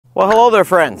Well, hello there,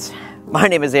 friends. My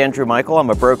name is Andrew Michael. I'm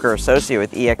a broker associate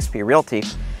with eXp Realty.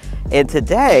 And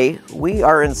today we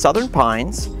are in Southern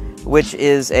Pines, which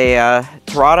is a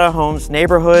Terrata Homes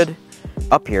neighborhood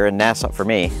up here in Nassau, for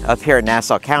me, up here in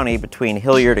Nassau County between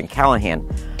Hilliard and Callahan.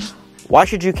 Why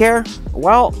should you care?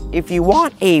 Well, if you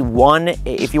want a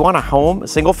home, a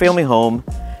single family home,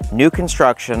 new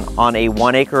construction on a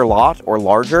 1 acre lot or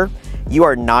larger, you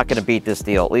are not going to beat this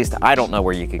deal. At least I don't know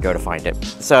where you could go to find it.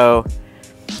 So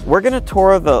we're going to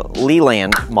tour the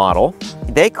Leland model.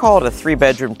 They call it a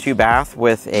 3-bedroom, 2-bath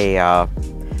with a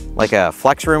like a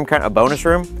flex room, kind of a bonus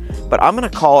room, but I'm going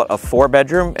to call it a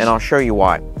 4-bedroom, and I'll show you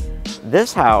why.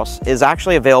 This house is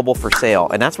actually available for sale,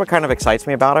 and that's what kind of excites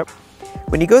me about it.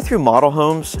 When you go through model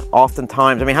homes,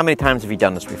 oftentimes, I mean, how many times have you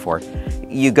done this before?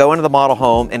 You go into the model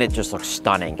home and it just looks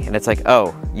stunning, and it's like,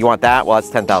 oh, you want that? Well, that's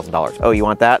 $10,000. Oh, you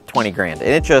want that? 20 grand. And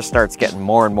it just starts getting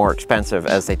more and more expensive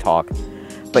as they talk.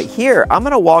 But here, I'm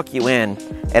gonna walk you in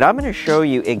and I'm gonna show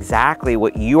you exactly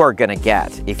what you are gonna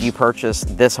get if you purchase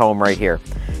this home right here.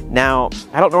 Now,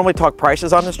 I don't normally talk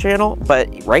prices on this channel, but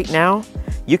right now,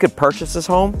 you could purchase this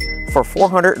home for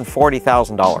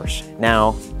 $440,000.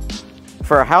 Now,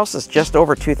 for a house that's just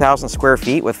over 2,000 square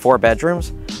feet with 4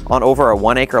 bedrooms on over a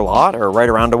 1 acre lot, or right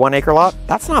around a 1 acre lot,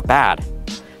 that's not bad.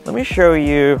 Let me show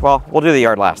you, well, we'll do the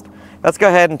yard last. Let's go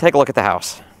ahead and take a look at the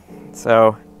house.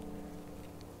 So,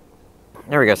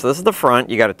 there we go. So this is the front.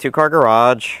 You got a 2-car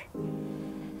garage.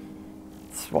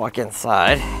 Let's walk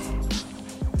inside.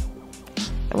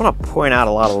 I'm gonna point out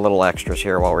a lot of little extras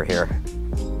here while we're here.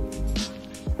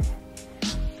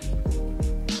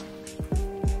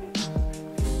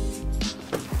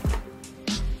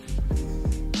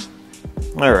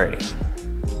 Alrighty.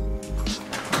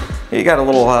 You got a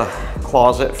little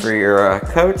closet for your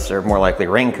coats, or more likely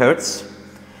raincoats.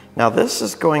 Now this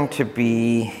is going to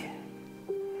be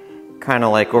kind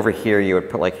of like over here you would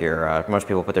put like your, most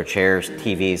people put their chairs,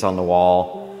 TVs on the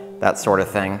wall, that sort of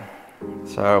thing.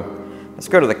 So let's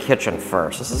go to the kitchen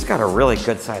first. This has got a really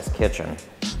good sized kitchen.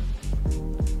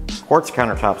 Quartz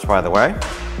countertops, by the way.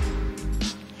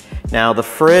 Now the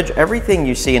fridge, everything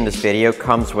you see in this video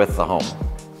comes with the home.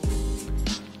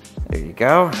 There you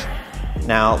go.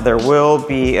 Now there will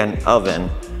be an oven.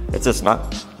 It's just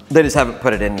not, they just haven't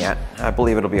put it in yet. I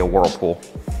believe it'll be a Whirlpool.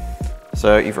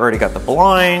 So you've already got the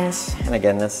blinds. And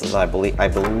again, this is, I believe,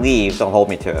 don't hold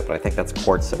me to it, but I think that's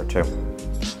quartz there too.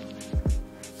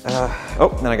 Oh,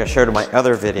 then I gotta show to my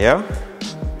other video.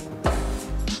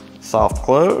 Soft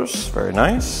close, very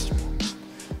nice.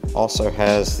 Also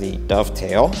has the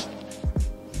dovetail.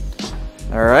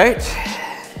 All right.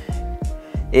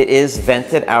 It is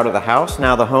vented out of the house.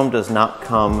 Now the home does not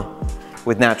come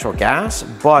with natural gas,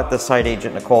 but the site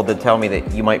agent, Nicole, did tell me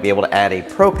that you might be able to add a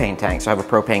propane tank. So I have a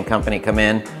propane company come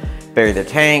in, bury their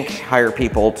tank, hire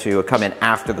people to come in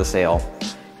after the sale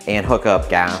and hook up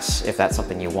gas if that's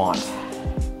something you want.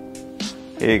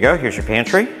 Here you go, here's your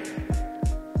pantry.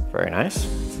 Very nice.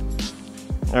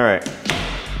 All right.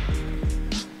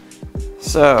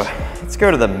 So let's go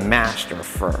to the master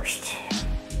first.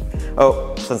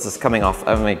 Oh, since it's coming off,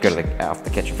 I'm gonna go to off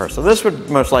the kitchen first. So this would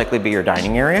most likely be your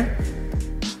dining area.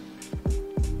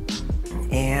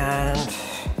 And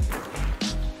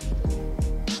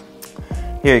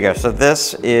here you go. So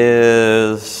this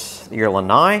is your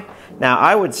lanai. Now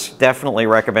I would definitely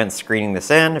recommend screening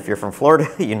this in. If you're from Florida,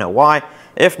 you know why.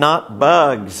 If not,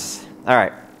 bugs. All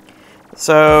right.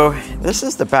 So this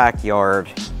is the backyard.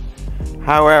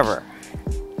 However,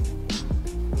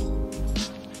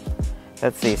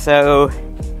 let's see. So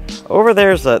over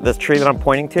there's this tree that I'm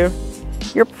pointing to.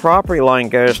 Your property line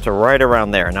goes to right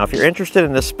around there. Now, if you're interested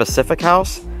in this specific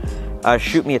house,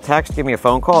 shoot me a text, give me a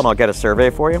phone call, and I'll get a survey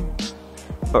for you.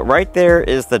 But right there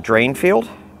is the drain field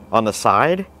on the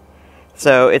side.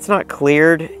 So it's not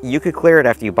cleared. You could clear it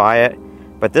after you buy it.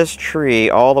 But this tree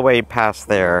all the way past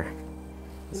there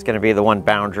is going to be the one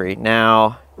boundary.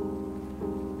 Now,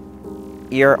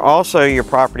 your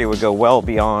property would go well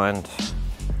beyond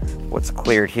what's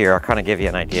cleared here. I'll kind of give you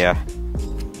an idea.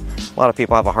 A lot of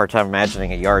people have a hard time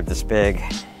imagining a yard this big.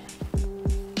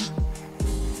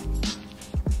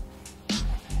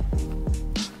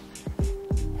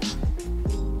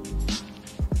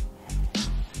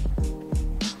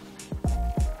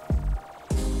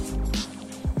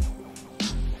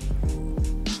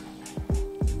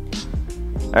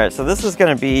 All right, so this is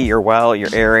gonna be your well, your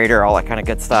aerator, all that kind of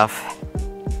good stuff.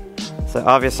 So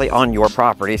obviously on your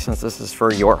property, since this is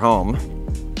for your home.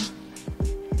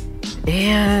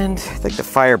 And I think the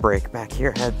fire break back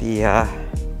here had the,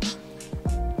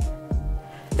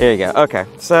 there you go. Okay,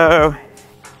 so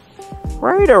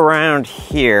right around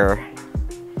here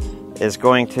is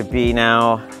going to be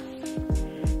now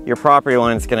Your property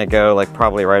line's gonna go like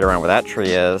probably right around where that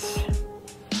tree is.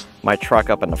 My truck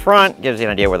up in the front gives you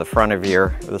an idea where the front of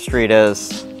the street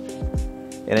is.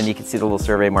 And then you can see the little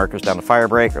survey markers down the fire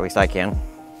break, or at least I can.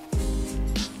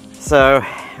 So,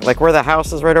 like where the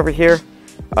house is right over here,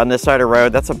 on this side of the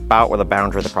road, that's about where the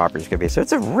boundary of the property is gonna be. So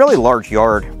it's a really large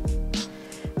yard.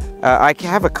 I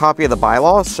have a copy of the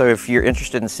bylaws, so if you're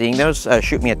interested in seeing those,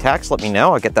 shoot me a text, let me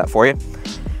know, I'll get that for you.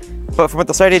 But from what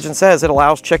the site agent says, it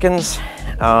allows chickens,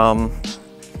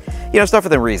 you know, stuff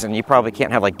within reason. You probably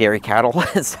can't have like dairy cattle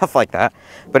and stuff like that.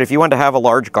 But if you wanted to have a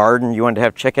large garden, you wanted to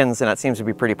have chickens, and that seems to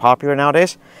be pretty popular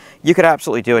nowadays, you could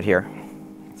absolutely do it here.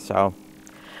 So, all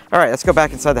right, let's go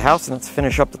back inside the house and let's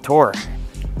finish up the tour.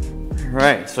 All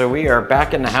right, so we are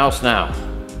back in the house now.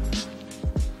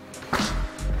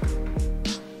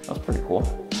 That's pretty cool.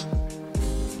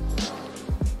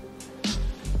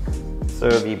 So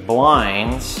the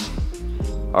blinds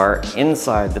are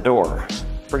inside the door.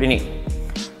 Pretty neat.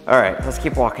 All right, let's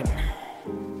keep walking.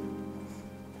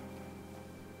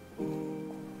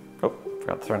 Oh,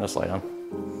 forgot to turn this light on.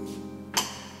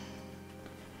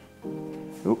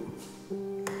 Oop.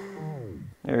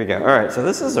 There we go. All right, so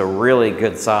this is a really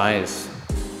good size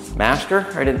master.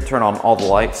 I didn't turn on all the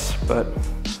lights, but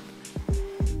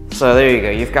so there you go.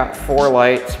 You've got 4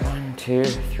 lights, 1, 2,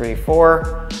 3,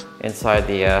 4 inside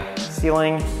the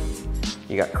ceiling.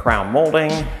 You got crown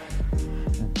molding.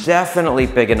 Definitely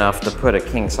big enough to put a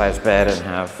king-size bed and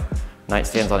have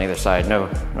nightstands on either side. No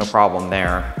problem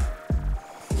there.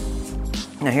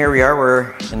 Now here we are.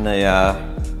 We're in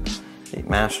the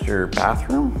master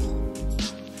bathroom.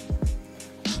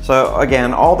 So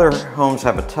again, all their homes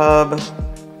have a tub,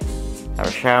 have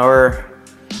a shower.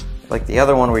 Like the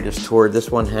other one we just toured,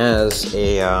 this one has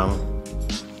a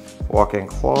walk-in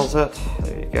closet.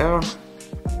 There you go.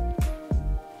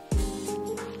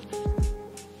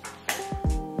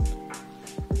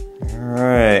 All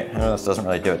right, I know this doesn't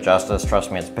really do it justice.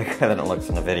 Trust me, it's bigger than it looks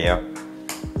in the video.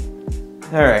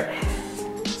 All right,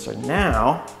 so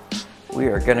now we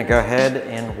are gonna go ahead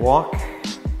and walk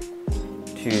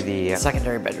to the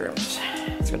secondary bedrooms.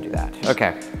 Let's go do that.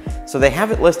 Okay, so they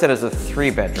have it listed as a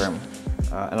 3-bedroom,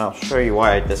 and I'll show you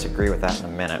why I disagree with that in a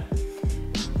minute.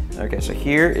 Okay, so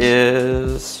here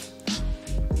is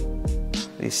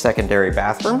the secondary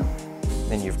bathroom.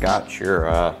 Then you've got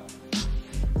your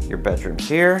bedrooms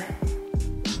here.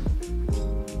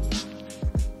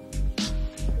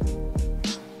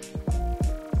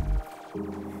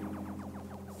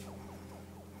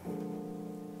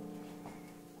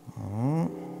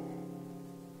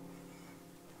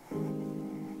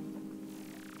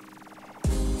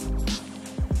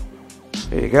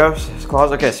 There you go, this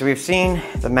closet. Okay, so we've seen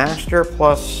the master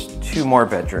plus 2 more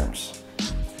bedrooms.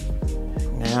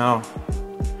 Now,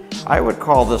 I would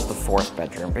call this the 4th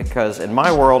bedroom because in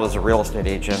my world as a real estate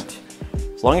agent,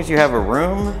 as long as you have a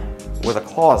room with a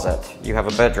closet, you have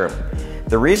a bedroom.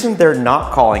 The reason they're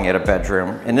not calling it a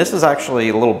bedroom, and this is actually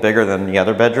a little bigger than the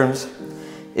other bedrooms,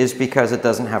 is because it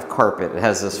doesn't have carpet. It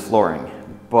has this flooring.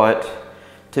 But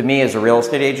to me as a real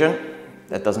estate agent,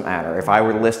 that doesn't matter. If I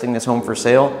were listing this home for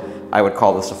sale, I would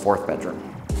call this a 4th bedroom.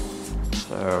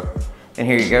 So, and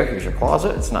here you go, here's your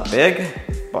closet. It's not big,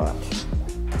 but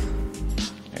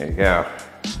there you go,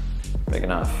 big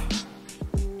enough.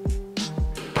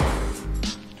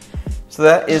 So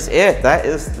that is it. That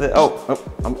is the,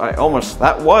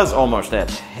 that was almost it.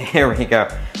 Here we go.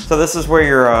 So this is where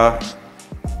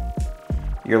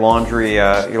your laundry,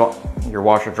 your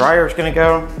washer dryer is gonna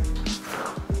go.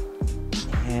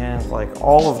 And like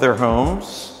all of their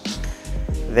homes,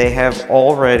 they have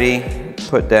already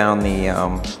put down the,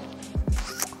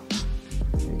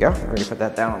 there you go, already put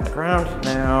that down on the ground.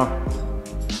 Now,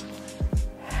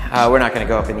 we're not gonna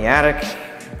go up in the attic,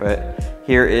 but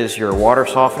here is your water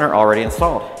softener already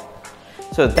installed.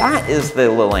 So that is the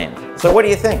Leland. So what do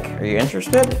you think? Are you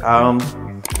interested?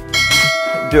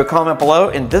 Do a comment below.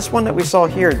 And this one that we saw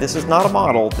here, this is not a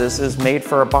model, this is made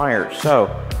for a buyer. So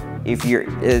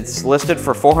it's listed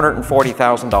for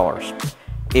 $440,000.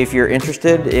 If you're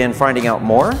interested in finding out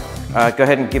more, go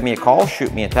ahead and give me a call,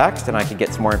 shoot me a text, and I can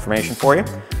get some more information for you.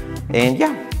 And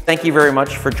yeah, thank you very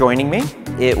much for joining me.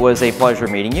 It was a pleasure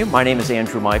meeting you. My name is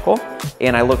Andrew Michael,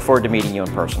 and I look forward to meeting you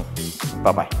in person.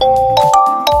 Bye-bye.